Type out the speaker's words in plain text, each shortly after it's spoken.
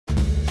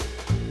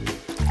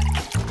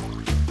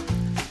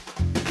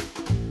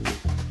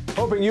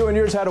Hoping you and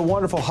yours had a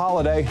wonderful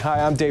holiday. Hi,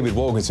 I'm David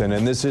Wilkinson,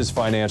 and this is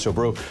Financial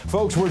Brew.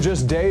 Folks, we're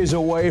just days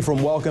away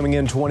from welcoming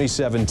in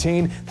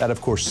 2017. That,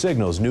 of course,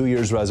 signals New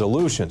Year's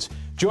resolutions.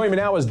 Joining me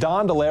now is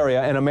Don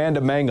Delaria and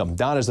Amanda Mangum.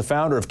 Don is the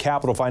founder of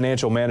Capital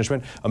Financial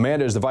Management.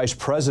 Amanda is the vice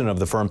president of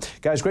the firm.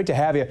 Guys, great to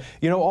have you.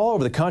 You know, all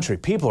over the country,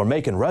 people are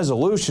making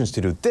resolutions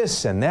to do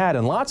this and that,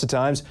 and lots of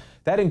times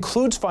that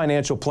includes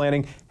financial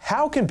planning.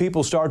 How can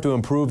people start to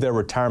improve their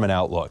retirement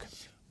outlook?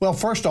 Well,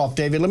 first off,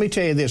 David, let me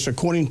tell you this.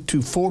 According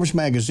to Forbes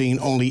magazine,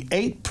 only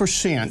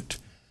 8%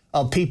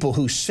 of people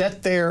who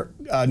set their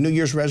New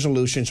Year's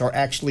resolutions are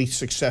actually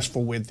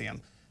successful with them.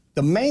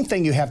 The main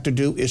thing you have to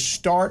do is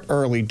start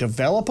early,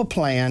 develop a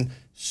plan,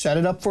 set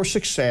it up for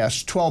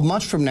success. 12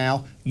 months from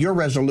now, your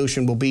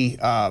resolution will be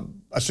a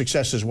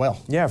success as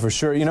well. Yeah, for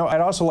sure. You know,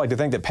 I'd also like to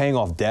think that paying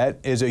off debt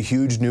is a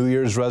huge New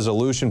Year's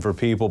resolution for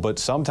people, but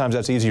sometimes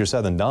that's easier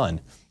said than done.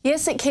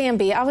 Yes, it can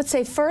be. I would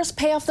say first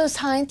pay off those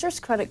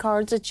high-interest credit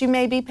cards that you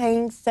may be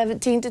paying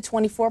 17 to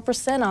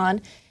 24%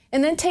 on,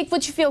 and then take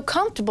what you feel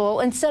comfortable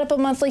and set up a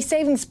monthly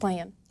savings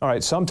plan. All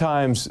right,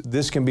 sometimes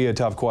this can be a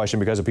tough question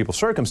because of people's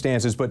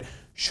circumstances, but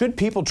should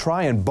people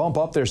try and bump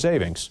up their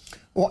savings?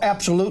 Well,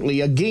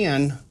 absolutely.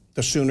 Again,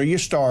 the sooner you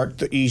start,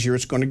 the easier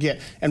it's going to get.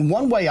 And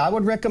one way I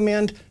would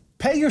recommend,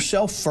 pay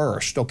yourself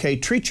first, okay?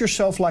 Treat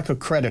yourself like a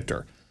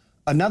creditor.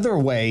 Another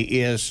way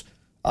is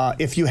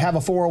if you have a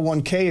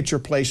 401k at your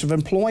place of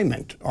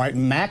employment, all right,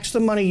 max the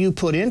money you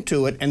put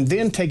into it and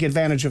then take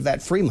advantage of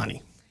that free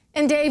money.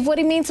 And Dave, what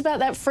he means about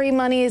that free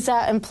money is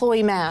that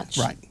employee match.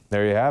 Right.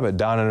 There you have it.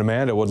 Don and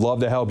Amanda would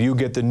love to help you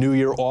get the new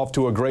year off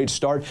to a great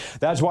start.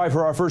 That's why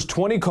for our first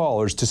 20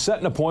 callers to set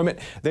an appointment,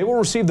 they will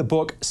receive the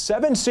book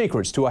 7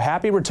 Secrets to a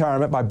Happy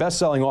Retirement by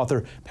best-selling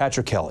author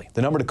Patrick Kelly.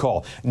 The number to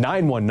call,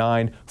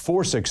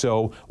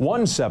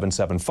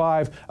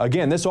 919-460-1775.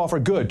 Again, this offer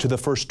good to the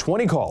first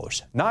 20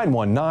 callers,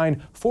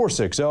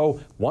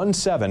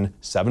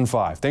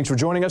 919-460-1775. Thanks for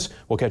joining us.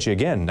 We'll catch you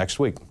again next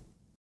week.